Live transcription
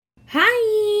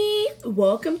Hi!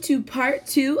 Welcome to part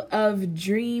 2 of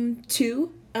Dream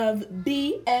 2 of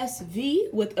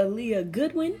BSV with Aaliyah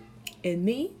Goodwin and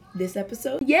me this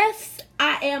episode. Yes,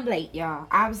 I am late, y'all.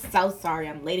 I'm so sorry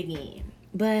I'm late again.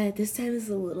 But this time is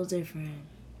a little different.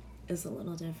 It's a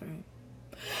little different.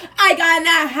 I got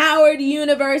into Howard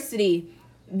University,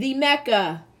 the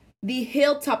Mecca, the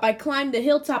hilltop. I climbed the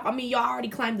hilltop. I mean, y'all already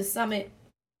climbed the summit.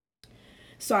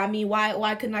 So, I mean,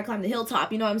 why couldn't I climb the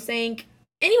hilltop? You know what I'm saying?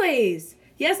 Anyways,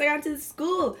 yes, I got into the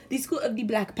school of the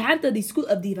Black Panther, the school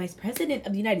of the Vice President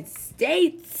of the United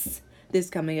States. This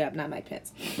coming up, not Mike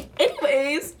Pence.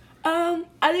 Anyways, I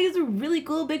think it's a really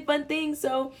cool, big, fun thing.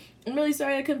 So I'm really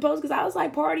sorry I couldn't post because I was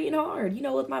like partying hard,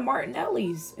 with my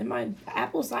Martinellis and my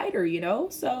apple cider,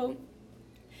 So,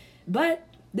 but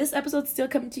this episode's still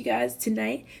coming to you guys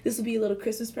tonight. This will be a little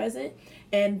Christmas present.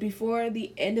 And before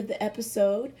the end of the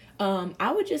episode,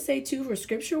 I would just say, too, for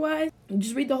scripture-wise,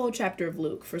 just read the whole chapter of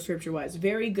Luke for scripture-wise.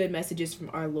 Very good messages from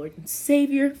our Lord and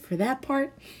Savior for that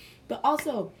part. But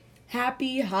also,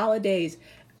 happy holidays.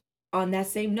 On that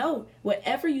same note,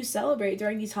 whatever you celebrate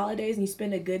during these holidays and you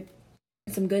spend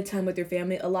some good time with your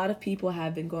family, a lot of people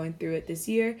have been going through it this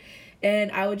year.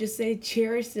 And I would just say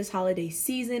cherish this holiday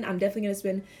season. I'm definitely going to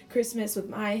spend Christmas with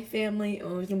my family.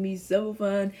 Oh, it's going to be so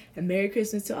fun. And Merry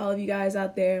Christmas to all of you guys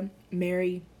out there.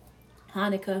 Merry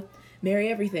Hanukkah. Merry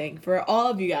everything for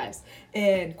all of you guys.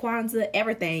 And Kwanzaa,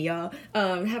 everything, y'all.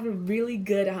 Have a really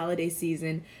good holiday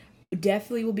season.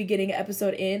 Definitely will be getting an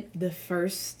episode in the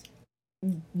first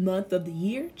month of the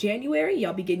year, January.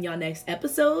 Y'all be getting y'all next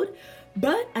episode.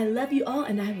 But I love you all,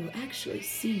 and I will actually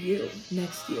see you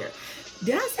next year.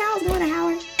 Did I say I was going to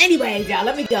Howard? Anyways, y'all,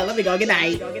 let me go. Good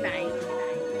night.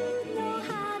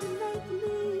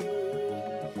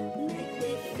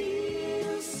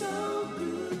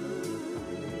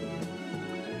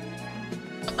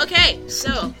 Okay,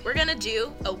 so we're gonna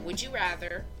do a Would You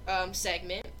Rather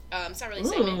segment. It's not really a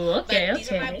segment, but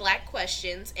these are my black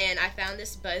questions, and I found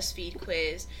this BuzzFeed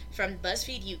quiz from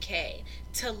BuzzFeed UK.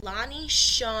 Talani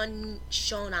Shoni.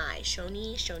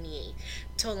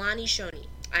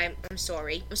 I'm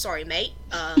sorry, mate.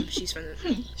 She's from the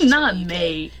not from the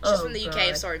mate. She's from the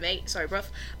UK. Sorry, mate. Sorry, bruv.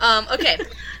 Okay.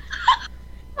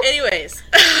 Anyways,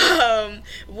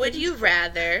 would you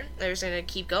rather? I'm just gonna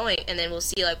keep going, and then we'll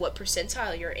see what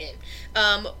percentile you're in.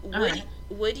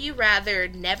 Would you rather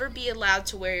never be allowed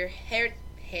to wear your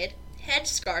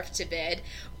headscarf to bed,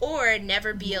 or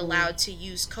never be allowed to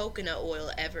use coconut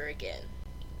oil ever again?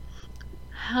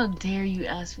 How dare you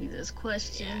ask me this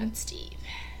question? Yeah, Steve.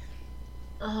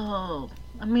 Oh,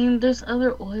 I mean, there's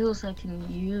other oils I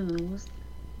can use.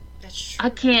 That's true. I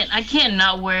can't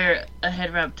not wear a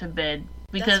head wrap to bed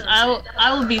because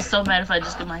I would be so mad if I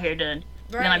just get my hair done.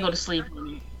 Right. Then I go to sleep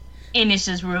and it's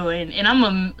just ruined. And I'm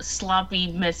a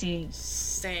sloppy, messy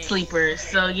sleeper.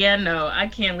 So yeah, no, I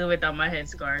can't live without my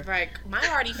headscarf. Right. Mine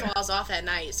already falls off at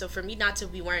night, so for me not to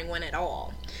be wearing one at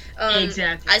all.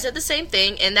 Exactly. I said the same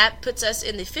thing, and that puts us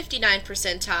in the 59th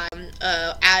percentile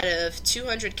out of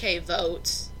 200K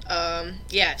votes.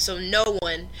 Yeah, so no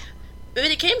one. I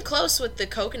mean, it came close with the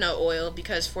coconut oil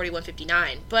because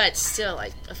 4159, but still,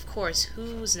 of course,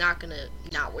 who's not gonna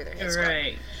not wear their headscarf?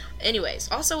 Right. Anyways,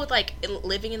 also with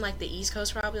living in the East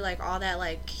Coast, probably all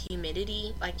that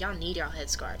humidity, y'all need y'all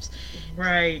headscarves.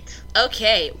 Right.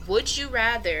 Okay, would you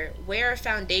rather wear a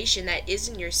foundation that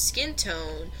isn't your skin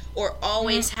tone, or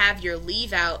always have your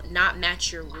leave out not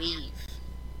match your weave?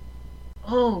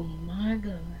 Oh my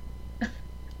god.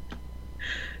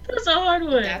 That's a hard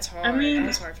one. That's hard. I mean,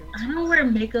 that's hard for me too. I don't wear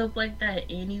makeup like that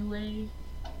anyway.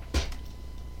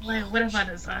 What if I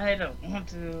decide I don't want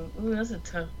to? Ooh, that's a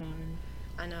tough one.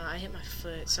 I know, I hit my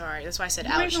foot. Sorry. That's why I said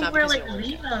I ouch. don't wear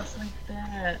leave-outs like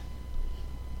that.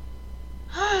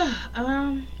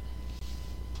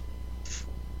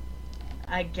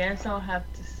 I guess I'll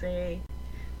have to say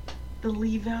the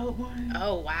leave-out one.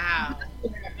 Oh, wow.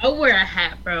 I'll wear a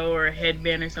hat, bro, or a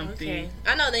headband or something. Okay.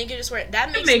 I know, then you can just wear...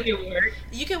 That makes make it work.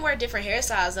 You can wear different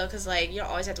hairstyles, though, because, you don't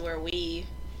always have to wear a weave.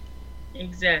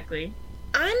 Exactly.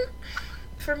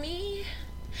 For me,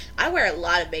 I wear a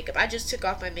lot of makeup. I just took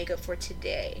off my makeup for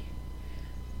today.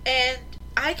 And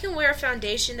I can wear a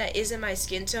foundation that isn't my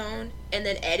skin tone and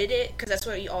then edit it, because that's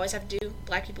what you always have to do.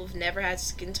 Black people have never had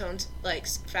skin tones,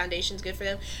 foundations good for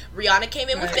them. Rihanna came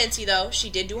in with Fenty, though.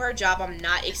 She did do her job. I'm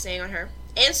not saying on her.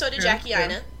 And so did Jackie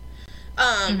Aina.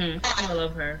 I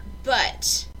love her.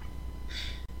 But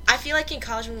I feel like in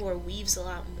college I'm going to wear weaves a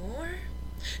lot more.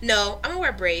 No, I'm going to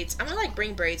wear braids. I'm going to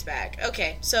bring braids back.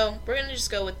 Okay, so we're going to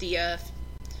just go with the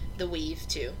weave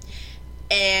too.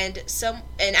 And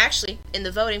actually in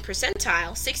the voting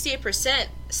percentile, 68%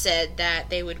 said that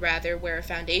they would rather wear a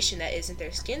foundation that isn't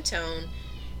their skin tone,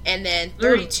 and then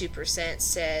 32%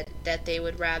 said that they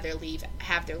would rather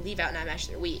have their leave out not match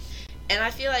their weave. And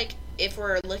I feel like if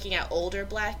we're looking at older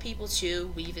black people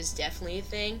too, weave is definitely a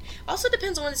thing. Also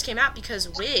depends on when this came out, because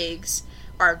wigs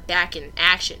are back in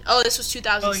action. Oh, this was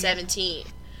 2017.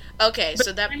 Okay, but,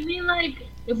 so that... I mean, like,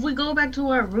 if we go back to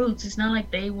our roots, it's not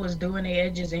like they was doing the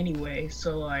edges anyway,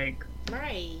 so, like...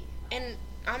 Right. And,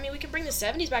 I mean, we can bring the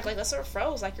 70s back. Like, let's sort of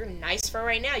froze. Like, your nice fro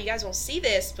right now. You guys won't see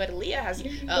this, but Aaliyah has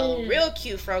a real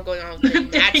cute fro going on with the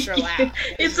natural out.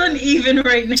 It's uneven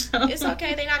right now. It's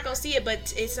okay. They're not going to see it,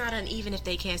 but it's not uneven if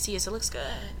they can't see it, so it looks good.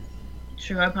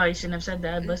 Sure, I probably shouldn't have said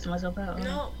that. I busted myself out.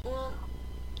 No, well...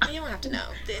 You don't have to know.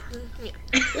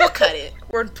 We'll cut it.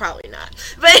 We're probably not.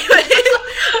 But anyway.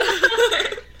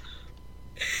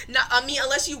 No, I mean,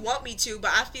 unless you want me to,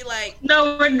 but I feel like...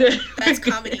 No, we're good. That's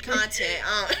comedy content.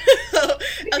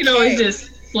 You can always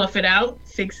just fluff it out,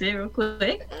 fix it real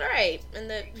quick. All right. And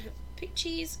the pig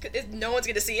cheese, no one's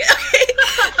going to see it.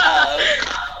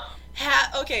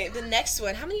 Okay, the next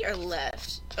one. How many are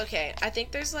left? Okay, I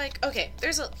think there's like... Okay,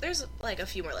 there's like a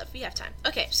few more left. We have time.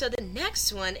 Okay, so the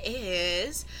next one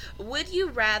is... Would you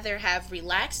rather have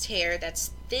relaxed hair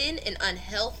that's thin and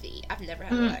unhealthy? I've never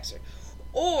had a relaxer.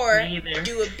 Or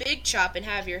do a big chop and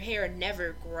have your hair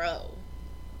never grow?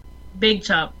 Big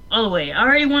chop. All the way. I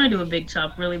already want to do a big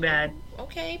chop really bad.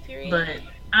 Okay, period. But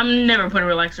I'm never putting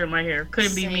a relaxer in my hair.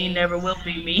 Couldn't be me, never will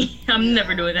be me. I'm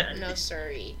never doing that. No,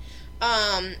 sorry.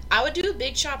 I would do a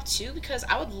big chop too, because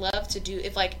I would love to do,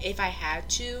 if I had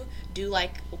to do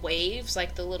like waves,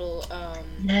 like the little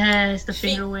yes, the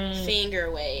finger waves.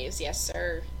 Finger waves, yes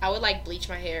sir. I would like bleach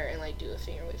my hair and like do a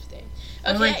finger wave thing.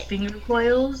 Okay. Or like finger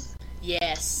coils.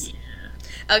 Yes.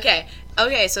 Yeah.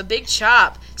 Okay, so big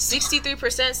chop.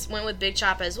 63% went with big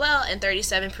chop as well, and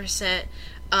 37%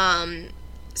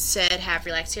 said have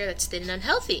relaxed hair that's thin and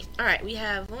unhealthy. Alright, we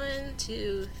have 1,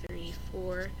 2, 3,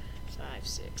 4, 5,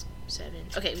 6, 7.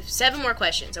 Okay, we have 7 more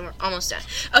questions and we're almost done.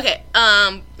 Okay, we're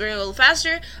gonna go a little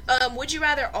faster. Would you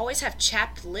rather always have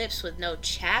chapped lips with no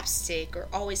chapstick, or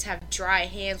always have dry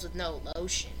hands with no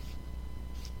lotion?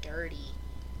 Dirty.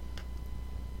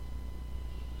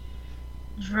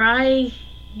 Dry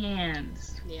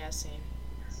hands. Yeah, same.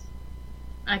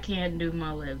 I can't do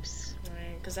my lips.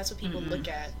 Right, because that's what people look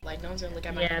at. Like, no one's gonna look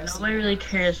at my Yeah, nobody really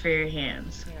cares for your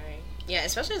hands. Right. Yeah,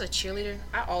 especially as a cheerleader,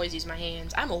 I always use my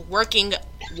hands. I'm a working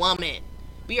woman.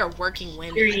 We are working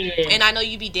women. Period. And I know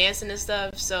you be dancing and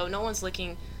stuff, so no one's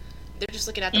looking. They're just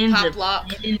looking at the pop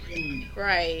lock.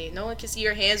 Right. No one can see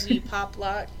your hands when you pop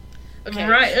lock. Okay.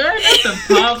 Right. That's the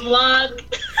pop lock.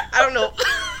 I don't know.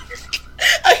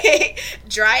 Okay.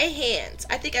 Dry hands.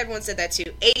 I think everyone said that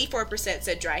too. 84%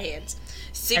 said dry hands.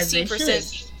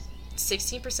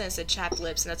 16% said chapped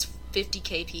lips, and that's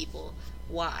 50K people.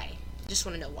 Why? Just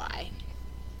want to know why.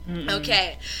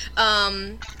 Okay.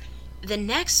 The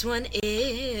next one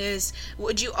is,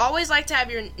 would you always like to have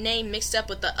your name mixed up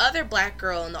with the other black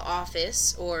girl in the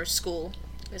office or school?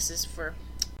 This is for,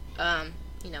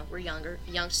 we're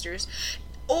youngsters.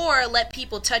 Or let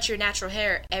people touch your natural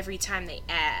hair every time they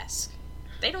ask.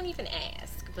 They don't even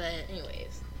ask, but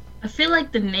anyways. I feel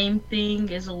like the name thing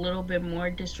is a little bit more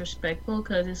disrespectful,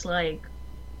 because it's like,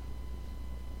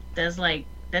 that's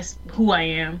who I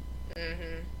am.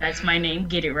 That's my name.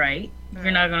 Get it right. If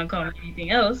you're not gonna call me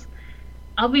anything else,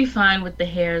 I'll be fine with the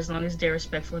hair as long as they're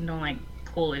respectful and don't like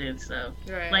pull it and stuff.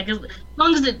 Right. Like as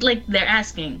long as they're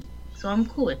asking, so I'm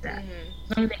cool with that.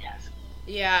 As long as they ask.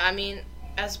 Yeah, I mean,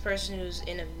 as a person who's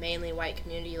in a mainly white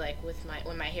community, like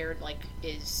when my hair like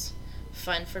is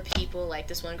fun for people, like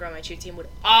this one girl on my cheer team would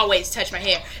always touch my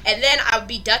hair, and then I would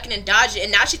be ducking and dodging,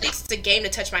 and now she thinks it's a game to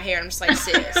touch my hair, and I'm just like,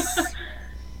 sis.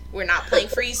 We're not playing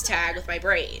freeze tag with my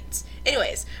braids.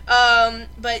 Anyways,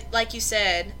 but like you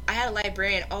said, I had a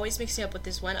librarian always mix me up with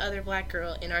this one other black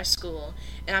girl in our school,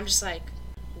 and I'm just like,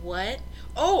 what?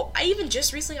 Oh, I even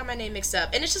just recently got my name mixed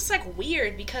up, and it's just like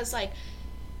weird because like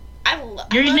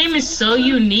your name is so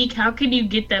unique. How can you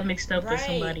get that mixed up with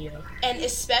somebody else? And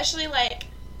especially like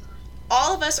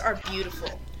all of us are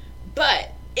beautiful,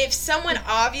 but if someone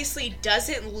obviously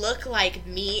doesn't look like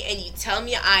me and you tell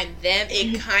me I'm them,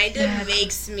 it kind of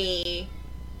makes me...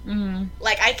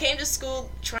 Like, I came to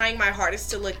school trying my hardest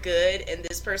to look good, and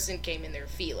this person came in their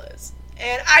feelers.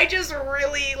 And I just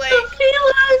really, like...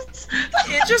 Feelers!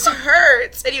 It just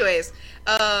hurts. Anyways,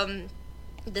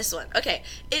 this one. Okay,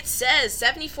 it says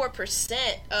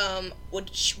 74%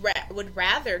 would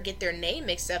rather get their name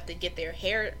mixed up than get their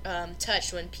hair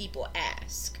touched when people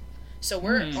ask. So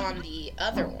we're on the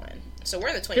other one. So we're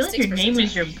in the 26th. I feel like your name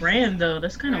is your brand, though.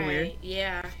 That's kind of weird.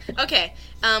 Yeah. Okay.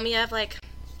 We have like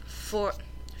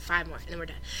 5 more, and then we're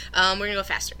done. We're gonna go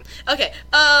faster. Okay.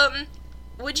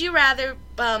 Would you rather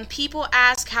people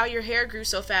ask how your hair grew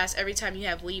so fast every time you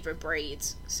have weave or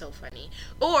braids? So funny.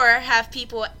 Or have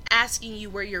people asking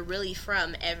you where you're really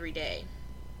from every day?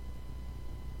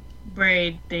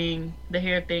 Braid thing, the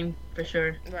hair thing, for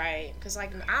sure. Right. Because,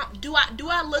 like, do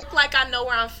I look like I know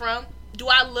where I'm from? Do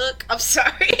I look? I'm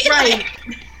sorry. Right.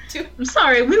 I'm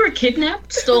sorry. We were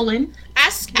kidnapped, stolen.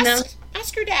 Ask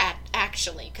your dad,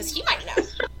 actually, because he might know.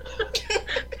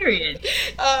 Period.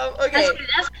 Okay.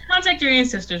 Contact your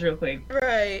ancestors real quick.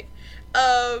 Right.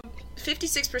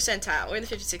 56th percentile. We're in the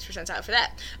 56th percentile for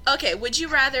that. Okay, would you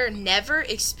rather never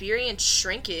experience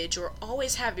shrinkage or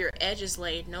always have your edges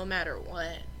laid no matter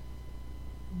what?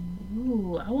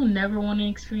 Ooh, I will never want to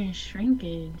experience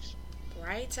shrinkage.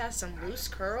 Right? To have some loose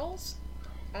curls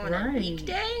on Right. a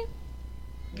weekday?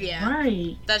 Yeah.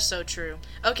 Right. That's so true.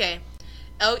 Okay.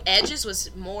 Oh, edges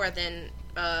was more than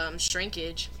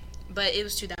shrinkage, but it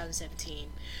was 2017.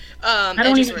 I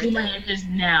don't even do my edges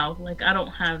now. Like, I don't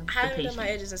have the I haven't patience. done my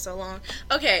edges in so long.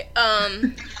 Okay,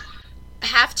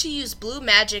 have to use blue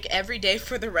magic every day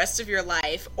for the rest of your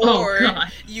life, or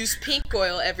God. use pink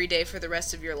oil every day for the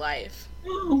rest of your life.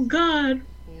 Oh, God.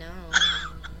 No,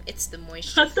 it's the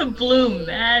moisture. Not the blue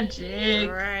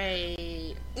magic.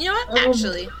 Right. You know what? Oh.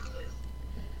 Actually,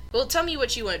 well, tell me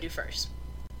what you want to do first.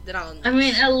 Then I'll. I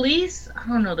mean, at least, I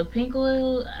don't know, the pink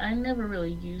oil, I never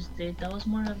really used it. That was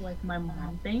more of, like, my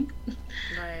mom thing.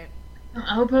 Right.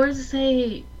 I would probably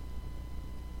say,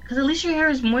 because at least your hair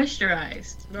is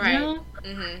moisturized. Right. You know?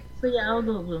 Mm-hmm. So, yeah, I'll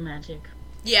go with blue magic.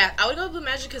 Yeah, I would go with Blue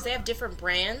Magic because they have different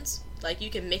brands. Like, you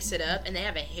can mix it up, and they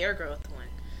have a hair growth one.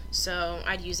 So,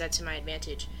 I'd use that to my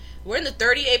advantage. We're in the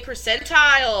 38th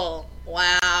percentile.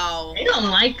 Wow. They don't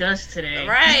like us today.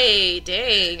 Right.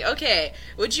 Dang. Okay.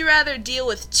 Would you rather deal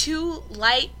with two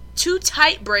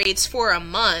tight braids for a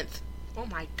month? Oh,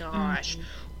 my gosh.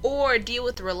 Or deal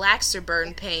with relaxer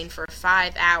burn pain for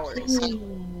 5 hours?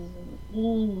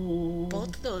 Ooh.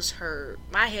 Both of those hurt.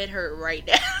 My head hurt right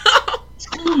now.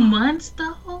 2 months,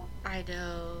 though? I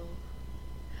know.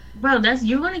 Bro,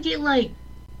 you're gonna get, like,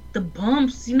 the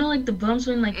bumps. You know, like, the bumps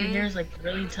when, like, your hair is, like,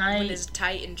 really tight? When it's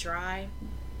tight and dry.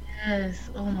 Yes.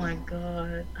 Oh, my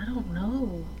God. I don't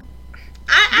know.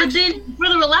 But then, for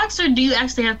the relaxer, do you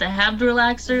actually have to have the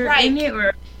relaxer in it,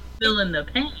 or fill in the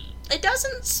pain? It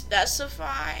doesn't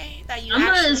specify that you I'm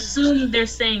gonna assume they're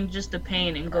saying just the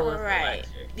pain and go with relaxer.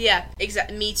 Yeah,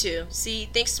 exactly. Me too. See,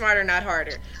 think smarter, not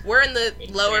harder. We're in the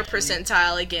lower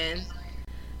percentile again.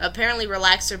 Apparently,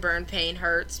 relaxer burn pain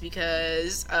hurts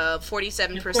because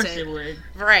 47%. Of course it would.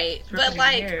 Right, but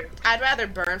like, hair. I'd rather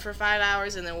burn for 5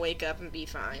 hours and then wake up and be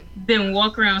fine. Then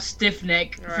walk around stiff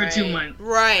neck for 2 months.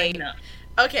 Right. No.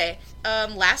 Okay.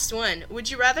 Last one.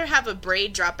 Would you rather have a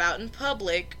braid drop out in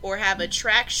public or have a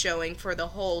track showing for the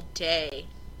whole day?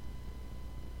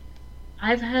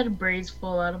 I've had braids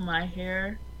fall out of my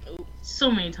hair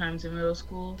so many times in middle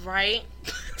school. Right?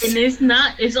 And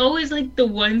it's always like the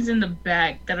ones in the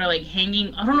back that are like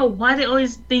hanging. I don't know why they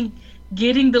always think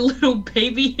getting the little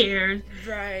baby hairs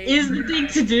is the thing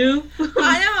to do.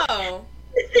 I know.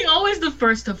 They're always the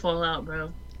first to fall out,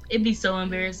 bro. It'd be so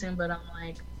embarrassing, but I'm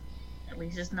like, at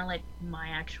least it's not like my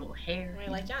actual hair. Right,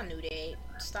 like, y'all knew that.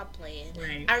 Stop playing.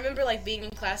 Right. I remember like being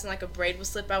in class and like a braid would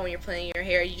slip out when you're playing your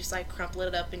hair. You just like crumple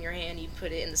it up in your hand. You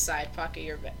put it in the side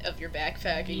pocket of your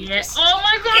backpack. And you just, oh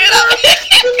my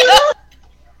god!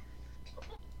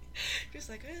 just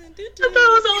like, I thought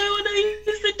I was the only one that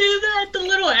used to do that. The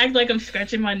little act like I'm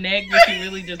scratching my neck, but you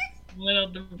really just went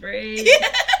up the braid. Yeah.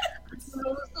 I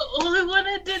was the only one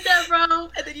that did that, bro.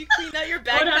 And then you clean out your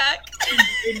backpack.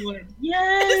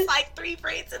 Yes. There's like 3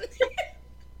 braids in there.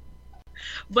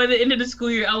 By the end of the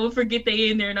school year, I would forget they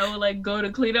in there, and I would like go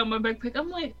to clean out my backpack. I'm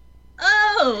like,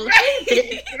 oh,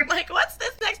 right. Like, what's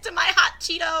this next to my hot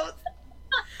Cheetos?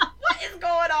 What is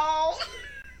going on?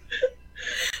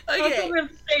 Okay. I'm gonna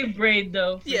say braid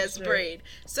though. Yes, sure. braid.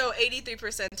 So 83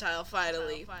 percentile,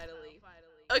 finally.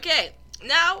 Okay,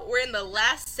 now we're in the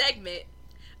last segment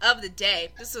of the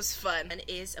day. This was fun, and it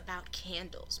is about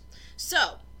candles.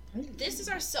 So, this is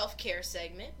our self-care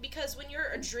segment because when you're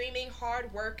a dreaming,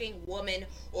 hard-working woman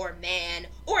or man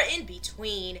or in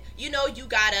between, you know you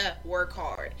gotta work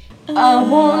hard. I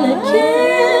wanna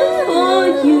care for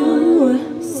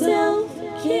you,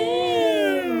 self-care.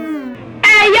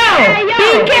 Hey yo,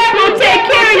 be careful, take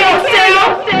care of yourself.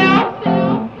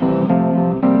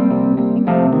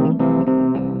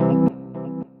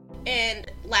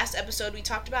 And last episode we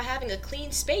talked about having a clean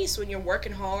space when you're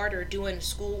working hard or doing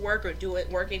schoolwork or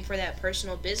working for that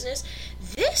personal business.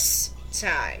 This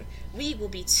time we will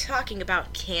be talking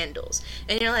about candles.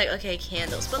 And you're like, okay,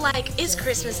 candles, but like, it's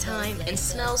Christmas time and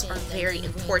smells are very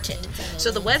important. So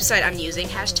the website I'm using,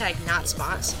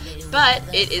 #NotSpots, but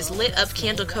it is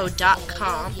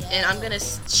litupcandleco.com, and I'm gonna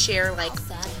share like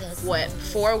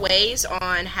 4 ways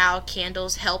on how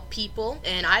candles help people,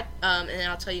 and then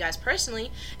I'll tell you guys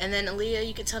personally, and then Aaliyah,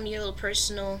 you can tell me your little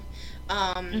personal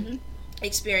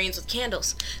experience with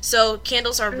candles. So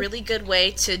candles are a really good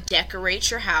way to decorate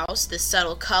your house. The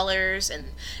subtle colors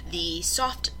and the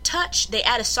soft touch, they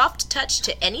add a soft touch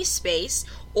to any space,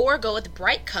 or go with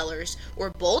bright colors or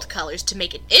bold colors to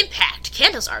make an impact.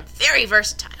 Candles are very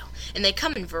versatile, and they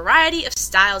come in a variety of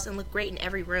styles and look great in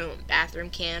every room.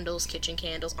 Bathroom candles, kitchen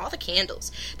candles, all the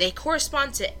candles. They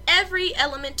correspond to every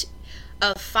element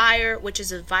of fire, which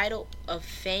is a vital of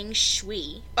feng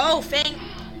shui.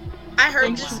 I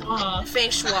heard this. Feng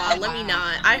shui. Let me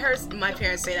not. I heard my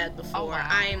parents say that before.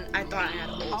 I thought I had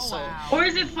an old soul. Or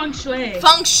is it feng shui?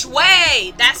 Feng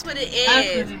shui. That's what it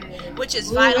is. Which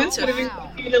is vital to.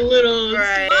 The little.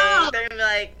 Right. They're gonna be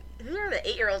like, who are the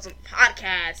 8-year-olds on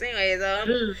podcasts? Anyways,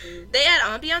 they add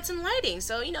ambiance and lighting,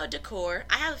 so decor.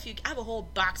 I have a whole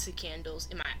box of candles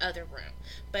in my other room,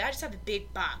 but I just have a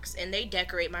big box, and they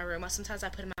decorate my room. Sometimes I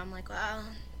put them out. I'm like, wow,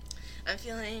 I'm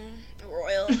feeling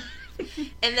royal.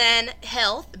 And then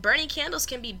health. Burning candles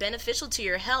can be beneficial to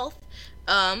your health.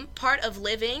 Part of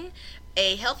living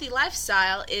a healthy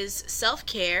lifestyle is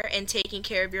self-care and taking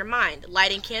care of your mind.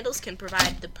 Lighting candles can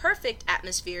provide the perfect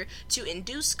atmosphere to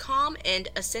induce calm and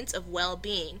a sense of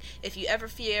well-being. If you ever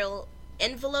feel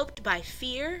enveloped by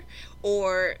fear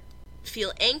or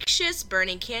feel anxious,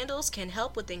 burning candles can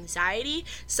help with anxiety.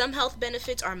 Some health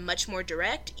benefits are much more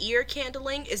direct. Ear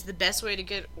candling is the best way to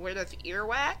get rid of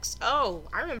earwax. Oh,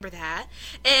 I remember that.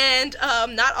 And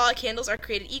not all candles are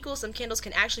created equal. Some candles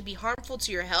can actually be harmful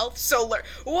to your health. So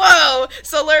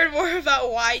learn more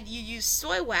about why you use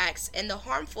soy wax and the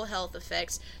harmful health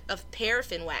effects of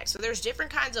paraffin wax. So there's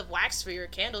different kinds of wax for your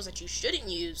candles that you shouldn't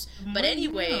use. But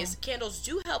anyways, candles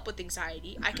do help with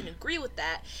anxiety. I can agree with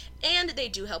that. And they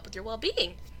do help with your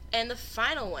well-being. And the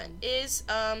final one is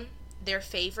their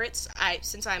favorites.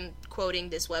 Since I'm quoting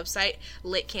this website,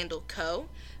 Lit Candle Co.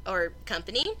 or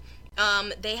company,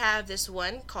 they have this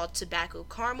one called Tobacco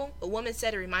Caramel. A woman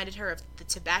said it reminded her of the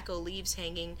tobacco leaves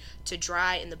hanging to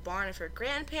dry in the barn of her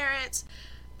grandparents.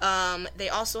 They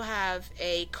also have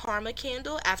a karma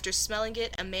candle. After smelling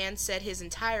it, a man said his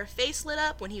entire face lit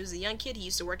up. When he was a young kid, he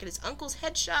used to work at his uncle's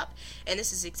head shop, and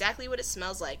this is exactly what it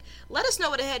smells like. Let us know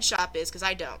what a head shop is, because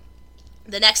I don't.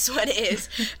 The next one is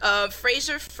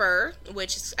Fraser Fir,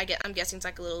 which is, I'm guessing it's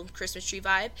like a little Christmas tree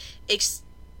vibe.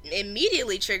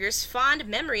 Immediately triggers fond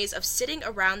memories of sitting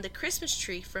around the Christmas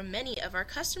tree for many of our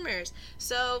customers.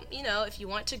 So, if you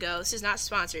want to go, this is not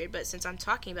sponsored, but since I'm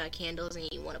talking about candles and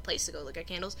you want a place to go look at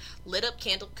candles,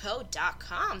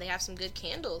 litupcandleco.com. They have some good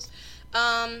candles.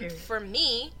 For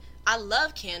me, I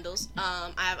love candles.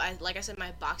 I like I said,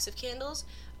 my box of candles.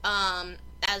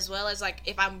 As well as like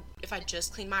if I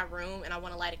just clean my room and I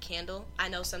want to light a candle, I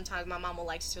know sometimes my mama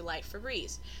likes to light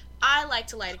Febreze. I like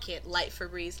to light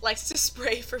Febreze, likes to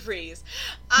spray Febreze.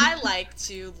 I like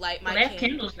to light my candles. They have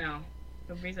candles now.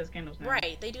 Febreze has candles now.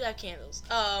 Right, they do have candles.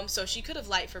 So she could have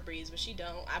light Febreze, but she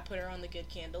don't. I put her on the good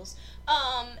candles.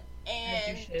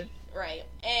 And you should. Right.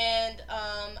 And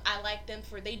I like them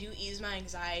they do ease my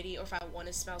anxiety, or if I want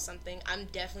to smell something. I'm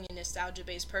definitely a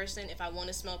nostalgia-based person. If I want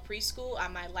to smell preschool, I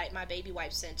might light my baby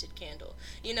wipe scented candle.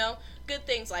 Good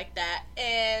things like that.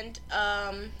 And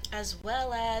as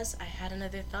well as, I had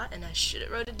another thought and I should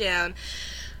have wrote it down.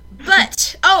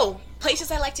 But, places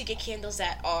I like to get candles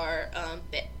that are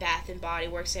Bath and Body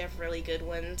Works. They have really good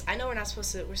ones. I know we're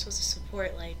supposed to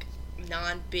support like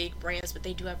non-big brands, but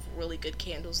they do have really good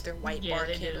candles. Their white bar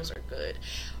candles are good.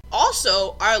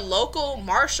 Also, our local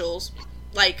Marshalls,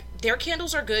 like, their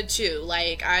candles are good too.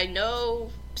 Like, I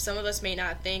know some of us may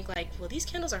not think like, well, these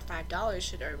candles are $5,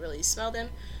 should I really smell them?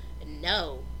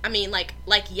 No. I mean, like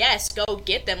yes, go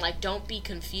get them. Like, don't be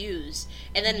confused.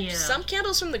 And then some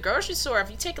candles from the grocery store, if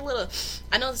you take a little,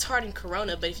 I know it's hard in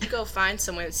Corona, but if you go find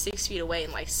somewhere that's 6 feet away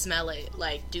and like smell it,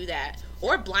 like, do that.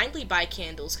 Or blindly buy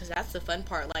candles, because that's the fun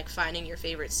part, like finding your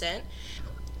favorite scent.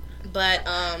 But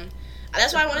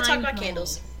that's why I want to talk about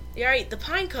candles. You're right, the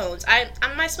pine cones.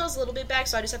 My smell's a little bit back,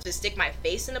 so I just have to stick my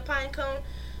face in a pine cone.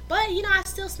 But I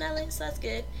still smell it, so that's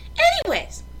good.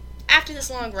 Anyways, after this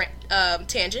long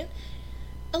tangent,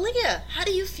 Aaliyah, how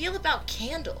do you feel about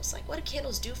candles? Like, what do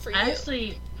candles do for you? I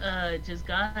actually just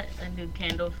got a new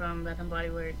candle from Bath and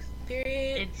Body Works.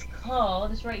 Period. It's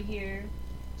called, it's right here,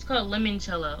 It's called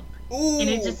limoncello. Ooh. And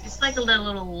it's like that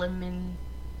little lemon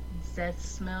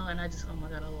zest smell, and oh my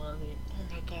god, I love it. Oh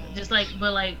my god. Just like,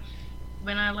 but like,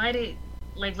 when I light it,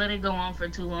 like let it go on for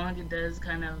too long, it does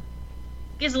kind of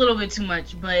gets a little bit too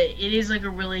much. But it is like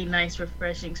a really nice,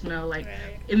 refreshing smell. Like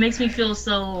it makes me feel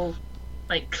so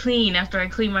like clean after I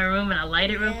clean my room and I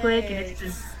light it real quick, and it's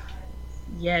just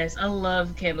yes, I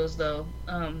love candles though.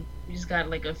 We just got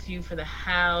like a few for the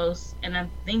house, and I'm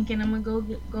thinking I'm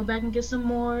gonna go back and get some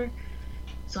more,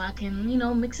 so I can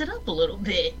mix it up a little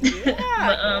bit.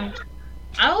 Yeah. But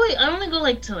I only go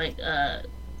like to like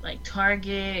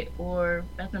Target or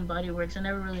Bath and Body Works. I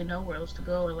never really know where else to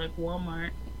go, or like Walmart.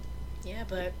 Yeah,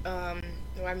 but I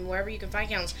mean, wherever you can find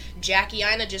candles. Jackie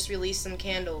Ina just released some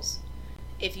candles.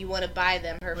 If you want to buy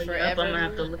them, her Yep, forever. I'm gonna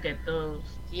have to look at those.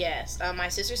 Yes, my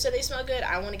sister said they smell good.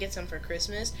 I want to get some for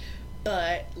Christmas,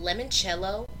 but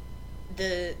limoncello,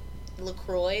 the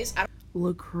LaCroix.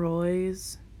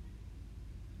 LaCroix.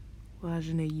 Wow,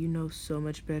 Janae, you know so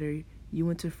much better. You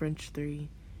went to French 3.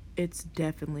 It's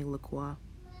definitely La Croix.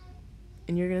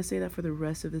 And you're going to say that for the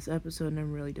rest of this episode, and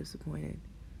I'm really disappointed.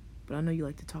 But I know you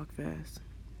like to talk fast.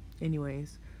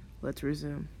 Anyways, let's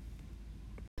resume.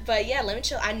 But yeah,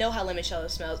 limoncello. I know how limoncello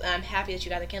smells, and I'm happy that you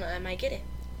got the candle. I might get it.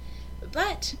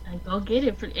 But I go get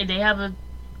it. They have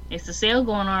it's a sale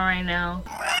going on right now.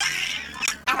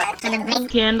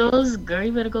 Candles, girl,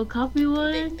 you better go copy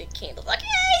one. Big candles.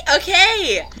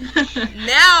 Okay.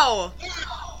 Now,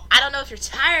 I don't know if you're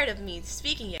tired of me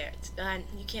speaking here.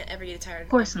 You can't ever get tired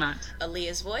of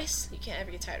Aaliyah's voice. You can't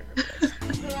ever get tired of her voice.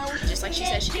 Just like she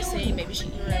said she could sing. Maybe you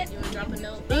want to drop a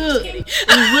note. Just kidding.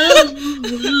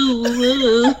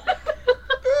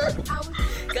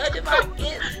 Go to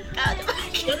market.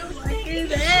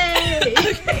 Okay.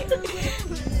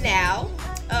 Now,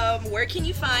 where can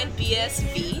you find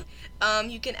BSV?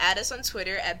 You can add us on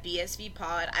Twitter at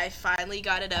BSVPod. I finally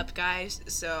got it up, guys.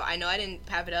 So I know I didn't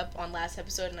have it up on last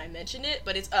episode and I mentioned it,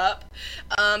 but it's up.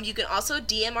 You can also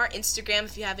DM our Instagram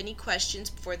if you have any questions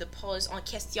for the Pause en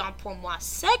Question pour moi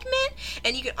segment.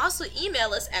 And you can also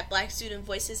email us at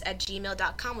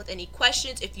blackstudentvoices@gmail.com with any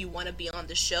questions if you want to be on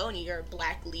the show and you're a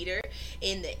black leader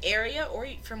in the area or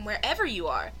from wherever you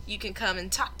are. You can come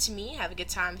and talk to me, have a good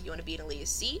time if you want to be in Aaliyah's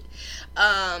seat.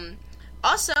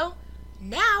 Also,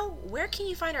 now, where can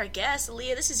you find our guests?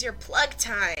 Aaliyah, this is your plug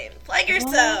time. Plug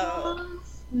yourself.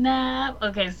 Snap.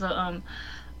 Okay, so I'm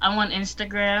on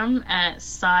Instagram at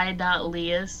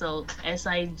sigh.liyah, so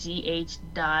sigh.liyxh.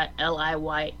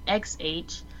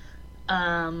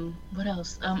 What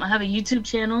else? I have a YouTube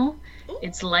channel. Ooh.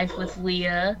 It's Life with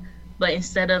Leah, but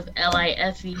instead of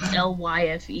Life,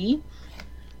 Lyfe.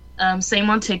 Same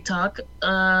on TikTok.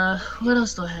 What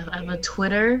else do I have? I have a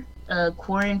Twitter.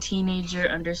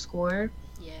 Quarantineager_.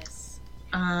 Yes.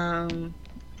 I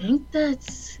think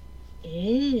that's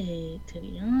it, to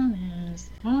be honest.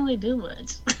 I don't really do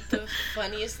much. The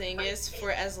funniest thing is,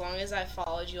 for as long as I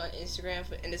followed you on Instagram,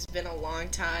 and it's been a long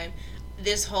time,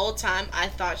 this whole time I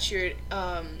thought your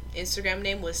Instagram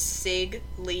name was Sig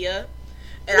Leah,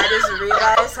 and I just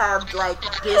realized how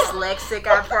dyslexic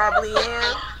I probably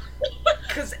am.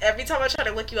 Because every time I try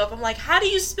to look you up, I'm like, how do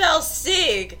you spell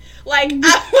Sig? What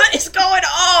is going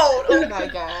on? Oh my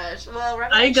gosh. Well,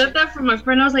 I got that from my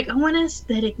friend. I was like, I want an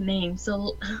aesthetic name.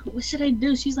 So what should I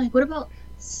do? She's like, what about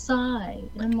Psy?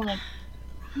 And I'm like,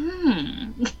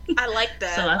 I like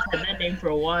that. So I've had that name for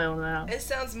a while now. It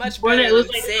sounds much better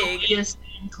than Sig. It was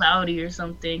like Cloudy or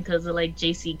something because of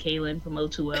JC Kalen from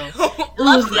O2L.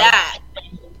 Love that.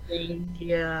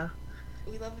 Yeah.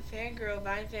 We love a fangirl,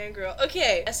 Vine fangirl.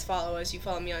 Okay, let's follow us. You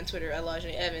follow me on Twitter at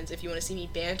Lajane Evans if you want to see me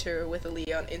banter with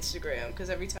Aaliyah on Instagram, because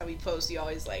every time we post, you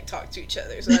always talk to each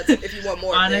other. So that's if you want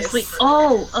more. Honestly,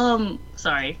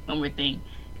 sorry, one more thing.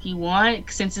 If you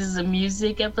want, since this is a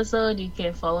music episode, you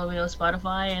can follow me on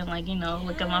Spotify and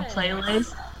look at my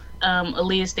playlist.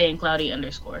 Aaliyah staying cloudy _. Ooh,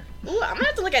 I'm gonna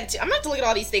have to look at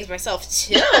all these things myself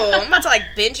too. I'm about to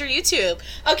binge your YouTube.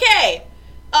 Okay,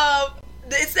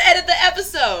 it's the end of the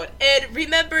episode. And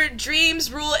remember,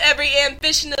 dreams rule every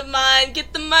ambition of mine.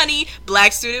 Get the money.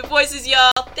 Black Student Voices,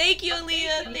 y'all. Thank you,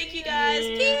 Aaliyah. Thank you, guys.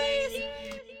 Peace.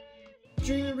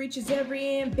 Dreaming reaches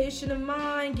every ambition of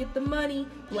mine. Get the money.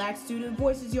 Black Student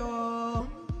Voices, y'all.